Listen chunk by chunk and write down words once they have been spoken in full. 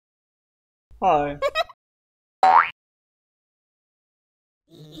Hi.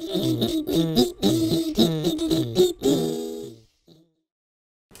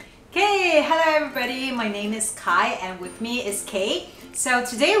 Okay, hello everybody, my name is Kai and with me is Kay. So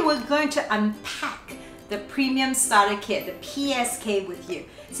today we're going to unpack the Premium Starter Kit, the PSK with you.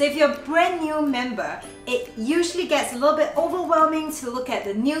 So if you're a brand new member, it usually gets a little bit overwhelming to look at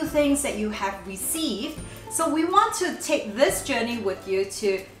the new things that you have received. So we want to take this journey with you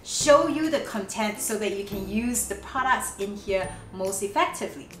to show you the content so that you can use the products in here most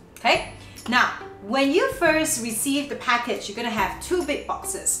effectively, okay? Now, when you first receive the package, you're gonna have two big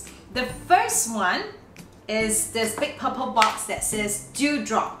boxes. The first one is this big purple box that says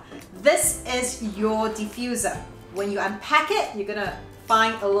Dewdrop. This is your diffuser. When you unpack it, you're gonna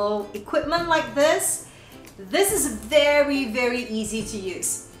find a little equipment like this. This is very, very easy to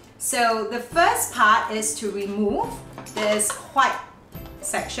use. So the first part is to remove this white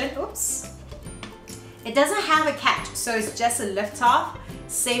section. Oops. It doesn't have a catch, so it's just a lift off.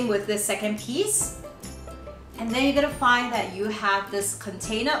 Same with the second piece. And then you're gonna find that you have this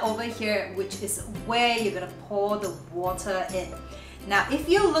container over here, which is where you're gonna pour the water in. Now, if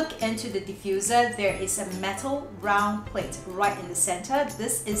you look into the diffuser, there is a metal round plate right in the center.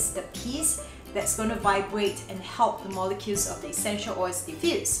 This is the piece that's going to vibrate and help the molecules of the essential oils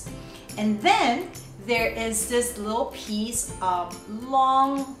diffuse. And then there is this little piece of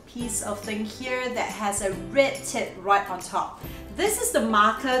long piece of thing here that has a red tip right on top. This is the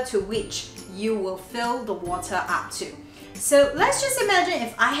marker to which you will fill the water up to. So let's just imagine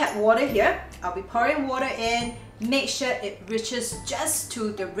if I had water here, I'll be pouring water in, make sure it reaches just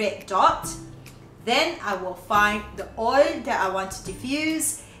to the red dot. Then I will find the oil that I want to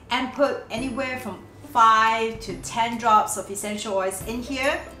diffuse and put anywhere from 5 to 10 drops of essential oils in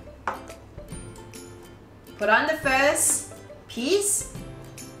here. Put on the first piece.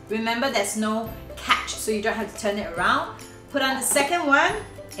 Remember, there's no catch, so you don't have to turn it around. Put on the second one,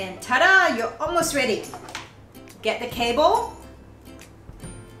 and ta-da, you're almost ready. Get the cable,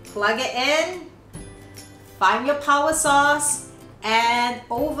 plug it in, find your power source, and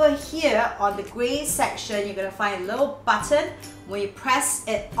over here on the gray section, you're gonna find a little button. When you press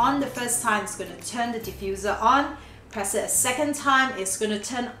it on the first time, it's gonna turn the diffuser on. Press it a second time, it's gonna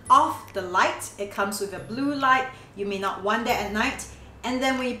turn off the light. It comes with a blue light. You may not want that at night. And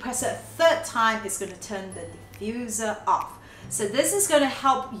then when you press it a third time, it's gonna turn the diffuser off. So this is going to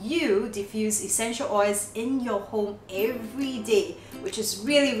help you diffuse essential oils in your home every day, which is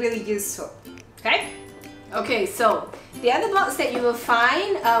really, really useful. Okay? Okay, so the other box that you will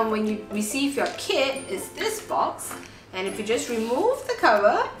find when you receive your kit is this box. And if you just remove the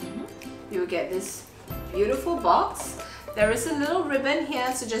cover, you will get this beautiful box. There is a little ribbon here,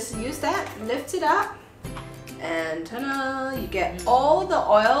 so just use that, lift it up, and ta-da! You get all the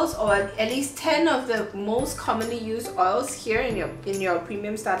oils, or at least 10 of the most commonly used oils here in your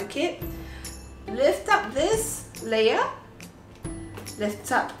Premium Starter Kit. Lift up this layer,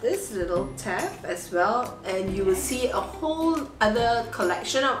 lift up this little tab as well, and you will see a whole other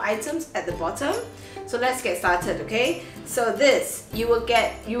collection of items at the bottom. So let's get started, okay? So this, you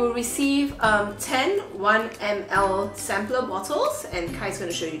will receive 10 1 ml sampler bottles, and Kai's going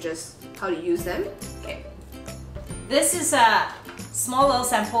to show you just how to use them. Okay. This is a small little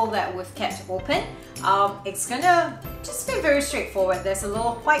sample that we've kept open. It's gonna just be very straightforward. There's a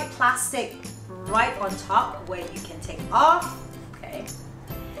little white plastic right on top where you can take off. Okay.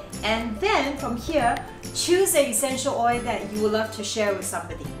 And then from here, choose an essential oil that you would love to share with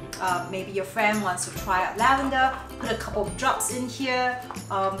somebody. Maybe your friend wants to try out lavender, put a couple of drops in here.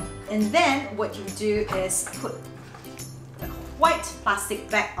 And then what you do is put the white plastic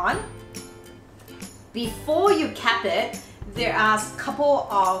back on. Before you cap it, there are a couple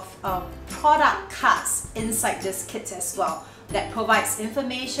of product cards inside this kit as well that provides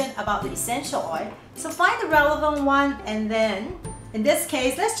information about the essential oil. So find the relevant one, and then in this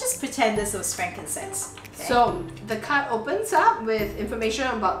case, let's just pretend this was frankincense. Okay? So the card opens up with information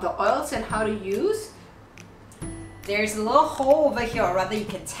about the oils and how to use. There's a little hole over here, or rather you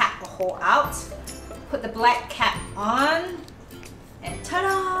can tap the hole out. Put the black cap on, and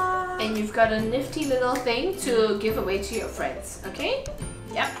ta-da! And you've got a nifty little thing to give away to your friends, okay?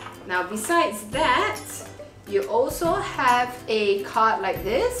 Yep. Now besides that, you also have a card like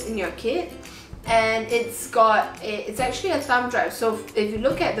this in your kit, and it's actually a thumb drive. So if you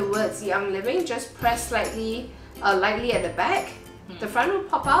look at the words Young Living, just press lightly at the back. The front will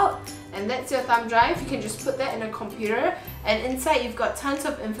pop out, and that's your thumb drive. You can just put that in a computer, and inside you've got tons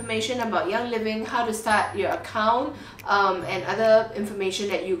of information about Young Living, how to start your account, and other information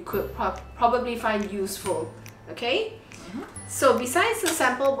that you could probably find useful. Okay? So besides the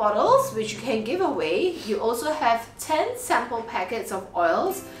sample bottles, which you can give away, you also have 10 sample packets of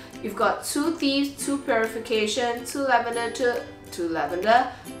oils. You've got 2 thieves, 2 purification, 2 lavender,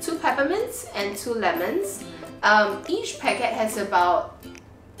 2 peppermints, and 2 lemons. Each packet has about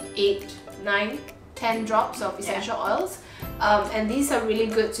 8, 9, 10 drops of essential oils. And these are really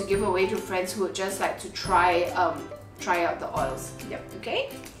good to give away to friends who would just like to try out the oils. Yep. Okay,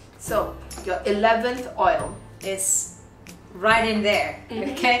 so your 11th oil is right in there.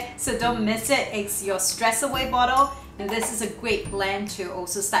 Okay, so don't miss it. It's your stress away bottle, and this is a great blend to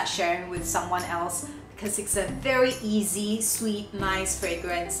also start sharing with someone else because it's a very easy, sweet, nice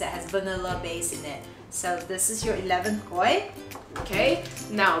fragrance that has vanilla base in it. So this is your 11th oil. Okay,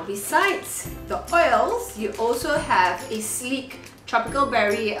 now besides the oils, you also have a sleek tropical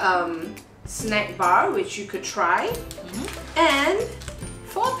berry snack bar which you could try, and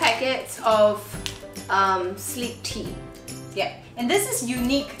 4 packets of sleek tea. Yeah, and this is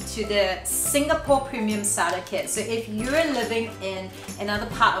unique to the Singapore Premium Starter Kit. So if you're living in another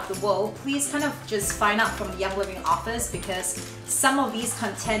part of the world, please kind of just find out from the Young Living office, because some of these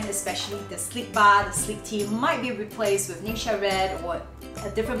content, especially the sleek bar, the sleek tea, might be replaced with Ningxia Red or a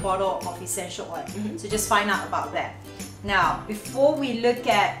different bottle of essential oil. So just find out about that. Now, before we look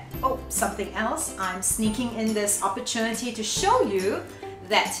at something else, I'm sneaking in this opportunity to show you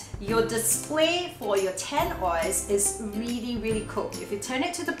that your display for your 10 oils is really, really cool. If you turn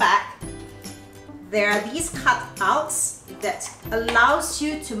it to the back, there are these cutouts that allows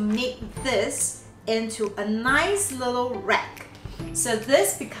you to make this into a nice little rack. So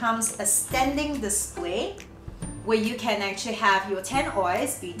this becomes a standing display where you can actually have your 10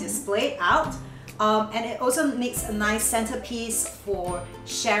 oils be displayed out. And it also makes a nice centerpiece for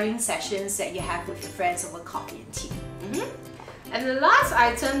sharing sessions that you have with your friends over coffee and tea. And the last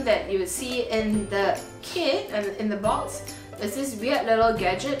item that you will see in the kit and in the box is this weird little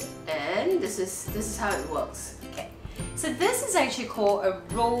gadget, and this is how it works. Okay, so this is actually called a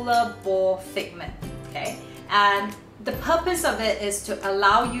roller ball figment. Okay, and the purpose of it is to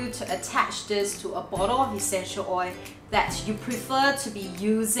allow you to attach this to a bottle of essential oil that you prefer to be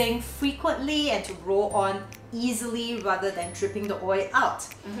using frequently and to roll on easily rather than dripping the oil out.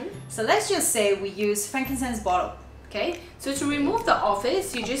 So let's just say we use frankincense bottle. Okay, so to remove the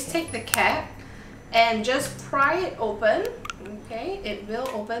office, you just take the cap and just pry it open. Okay, it will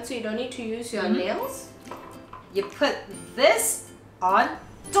open, so you don't need to use your nails. You put this on.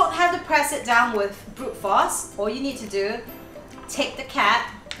 Don't have to press it down with brute force. All you need to do, take the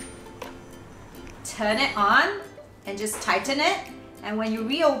cap, turn it on, and just tighten it. And when you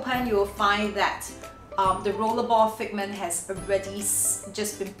reopen, you will find that the rollerball figment has already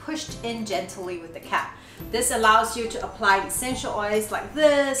just been pushed in gently with the cap. This allows you to apply essential oils like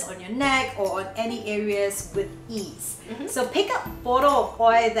this on your neck or on any areas with ease. So pick up a bottle of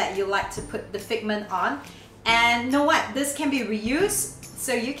oil that you like to put the figment on, and you know what? This can be reused.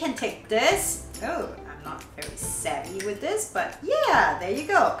 So you can take this. Oh, I'm not very savvy with this, but yeah, there you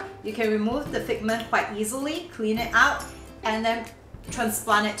go. You can remove the figment quite easily, clean it out, and then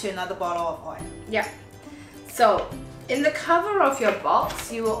transplant it to another bottle of oil. Yeah. So in the cover of your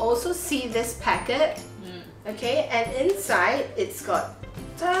box, you will also see this packet. Okay, and inside it's got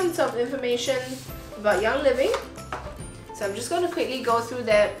tons of information about Young Living. So I'm just going to quickly go through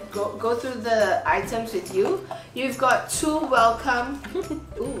go through the items with you. You've got 2 welcome.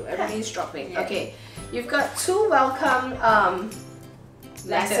 Ooh, everything's dropping. Yeah. Okay, you've got 2 welcome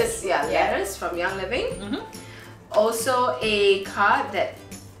letters. Yeah, letters from Young Living. Also a card that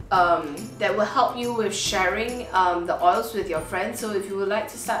that will help you with sharing the oils with your friends. So if you would like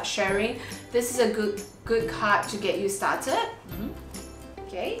to start sharing, this is a good card to get you started.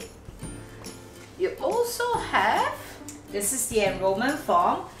 Okay. You also have, this is the enrollment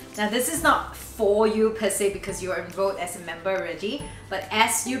form. Now this is not for you per se because you're enrolled as a member already, but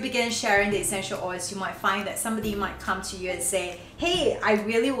as you begin sharing the essential oils, you might find that somebody might come to you and say, hey, I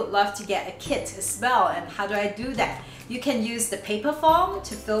really would love to get a kit as well, and how do I do that? You can use the paper form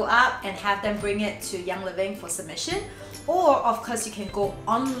to fill up and have them bring it to Young Living for submission, or of course you can go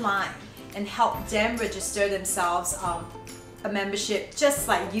online and help them register themselves a membership just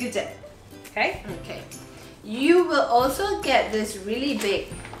like you did. Okay? Okay. You will also get this really big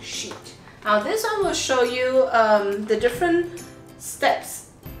sheet. Now this one will show you the different steps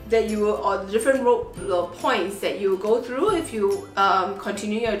that you will, or the different points that you will go through if you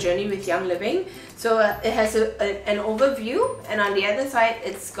continue your journey with Young Living. So it has an overview, and on the other side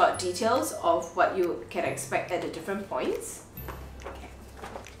it's got details of what you can expect at the different points. Okay.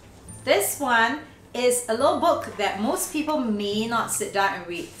 This one is a little book that most people may not sit down and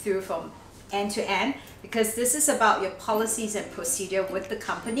read through from end to end, because this is about your policies and procedure with the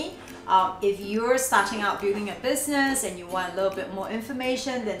company. If you're starting out building a business and you want a little bit more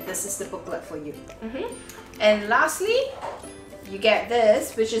information, then this is the booklet for you. And lastly, you get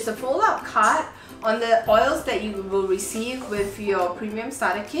this, which is a fold-up card on the oils that you will receive with your premium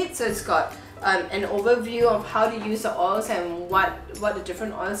starter kit. So it's got an overview of how to use the oils and what the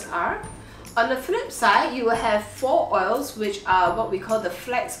different oils are. On the flip side, you will have 4 oils, which are what we call the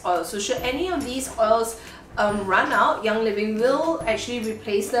flex oils. So should any of these oils run out, Young Living will actually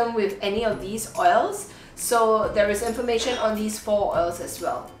replace them with any of these oils. So there is information on these 4 oils as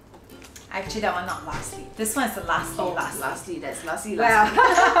well. Actually, that one not lastly. This one's the lastly. Lastly.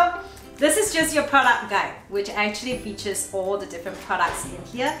 Well, this is just your product guide, which actually features all the different products in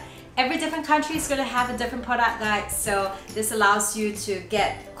here. Every different country is going to have a different product guide, so this allows you to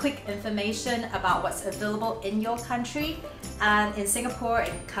get quick information about what's available in your country. And in Singapore,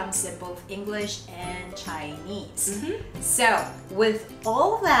 it comes in both English and Chinese. So with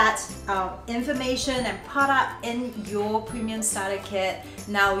all that information and product in your premium starter kit,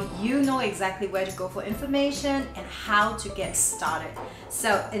 now you know exactly where to go for information and how to get started.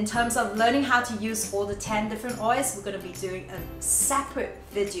 So in terms of learning how to use all the 10 different oils, we're going to be doing a separate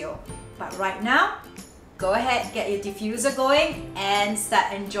video. But right now, go ahead, get your diffuser going and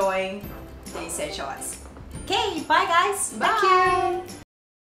start enjoying the essential oils. Okay, bye guys. Bye.